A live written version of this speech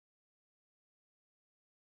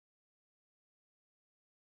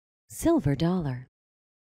silver dollar.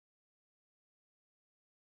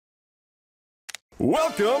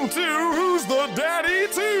 Welcome to Who's the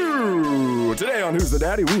Daddy 2! Today on Who's the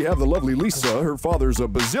Daddy, we have the lovely Lisa. Her father's a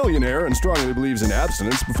bazillionaire and strongly believes in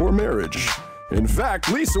abstinence before marriage. In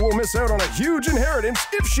fact, Lisa will miss out on a huge inheritance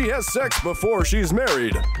if she has sex before she's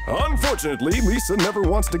married. Unfortunately, Lisa never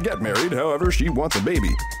wants to get married, however, she wants a baby.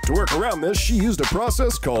 To work around this, she used a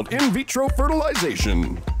process called in vitro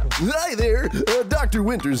fertilization. Hi there! Dr.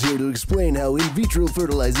 Winters here to explain how in vitro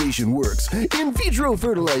fertilization works. In vitro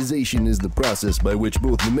fertilization is the process by which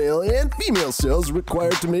both the male and female cells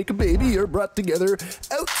required to make a baby are brought together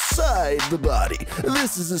outside the body.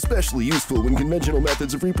 This is especially useful when conventional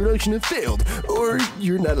methods of reproduction have failed, or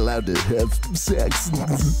you're not allowed to have sex.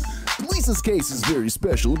 Lisa's case is very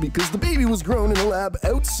special because the baby was grown in a lab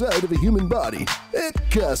outside of a human body. It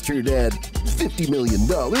cost her dad $50 million,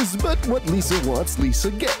 but what Lisa wants, Lisa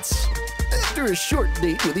gets. After a short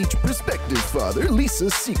date with each prospective father, Lisa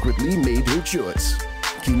secretly made her choice.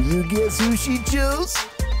 Can you guess who she chose?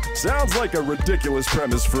 Sounds like a ridiculous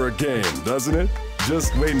premise for a game, doesn't it?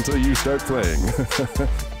 Just wait until you start playing.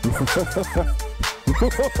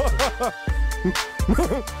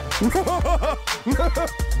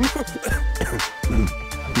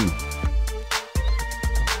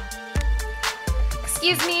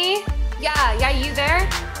 Excuse me? Yeah, you there?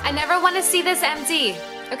 I never want to see this empty,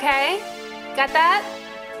 okay? Got that?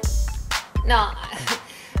 No,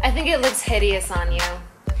 I think it looks hideous on you.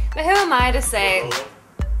 But who am I to say?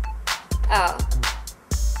 Oh.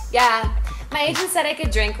 Yeah, my agent said I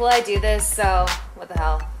could drink while I do this, so what the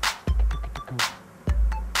hell?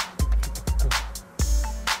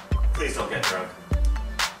 Please don't get drunk.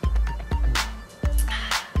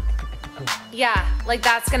 Yeah, like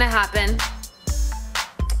that's gonna happen.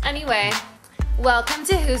 Anyway, welcome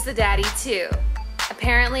to Who's the Daddy 2.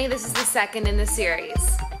 Apparently this is the second in the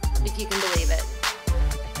series, if you can believe it.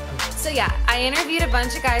 So yeah, I interviewed a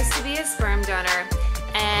bunch of guys to be a sperm donor,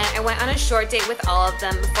 and I went on a short date with all of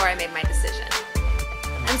them before I made my decision.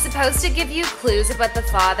 I'm supposed to give you clues about the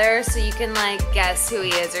father so you can like guess who he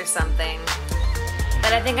is or something.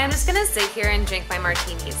 But I think I'm just gonna sit here and drink my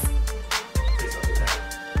martinis. Please don't do that.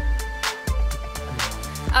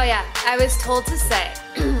 Oh yeah, I was told to say,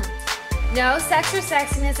 no sex or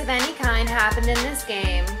sexiness of any kind happened in this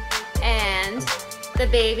game, and the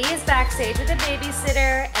baby is backstage with a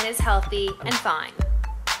babysitter and is healthy and fine.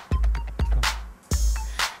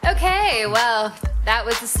 Okay, well, that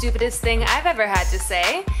was the stupidest thing I've ever had to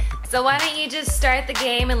say, so why don't you just start the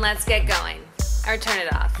game and let's get going. Or turn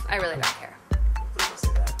it off, I really don't care. Please don't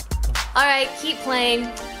say that. Alright, keep playing.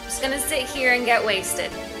 I'm just gonna sit here and get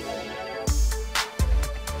wasted.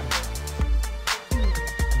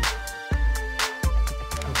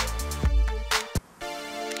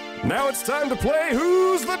 Now it's time to play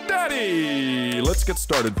Who's the Daddy? Let's get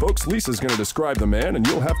started, folks. Lisa's going to describe the man, and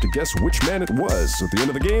you'll have to guess which man it was. At the end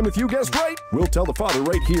of the game, if you guessed right, we'll tell the father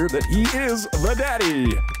right here that he is the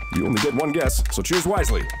daddy. You only get one guess, so choose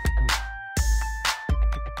wisely.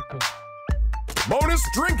 Bonus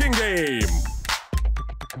drinking game.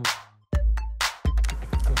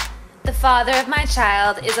 The father of my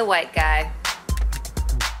child is a white guy.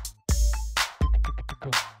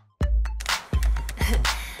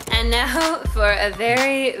 And now for a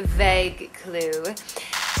very vague clue.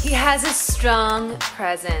 He has a strong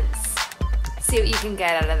presence. See what you can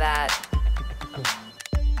get out of that.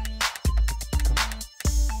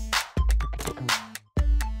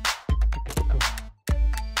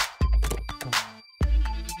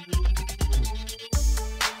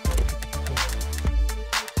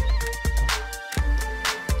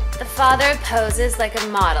 The father poses like a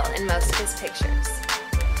model in most of his pictures.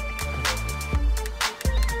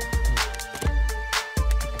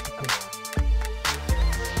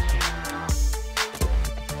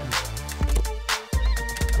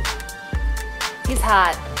 He's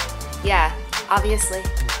hot. Yeah, obviously.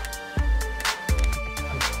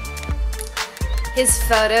 His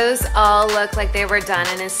photos all look like they were done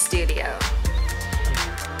in his studio.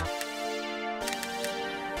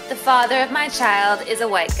 The father of my child is a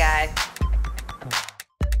white guy.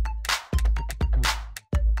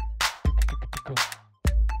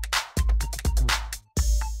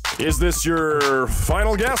 Is this your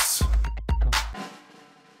final guess?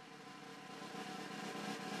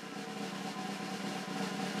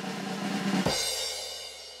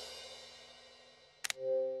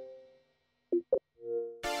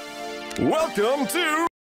 Welcome to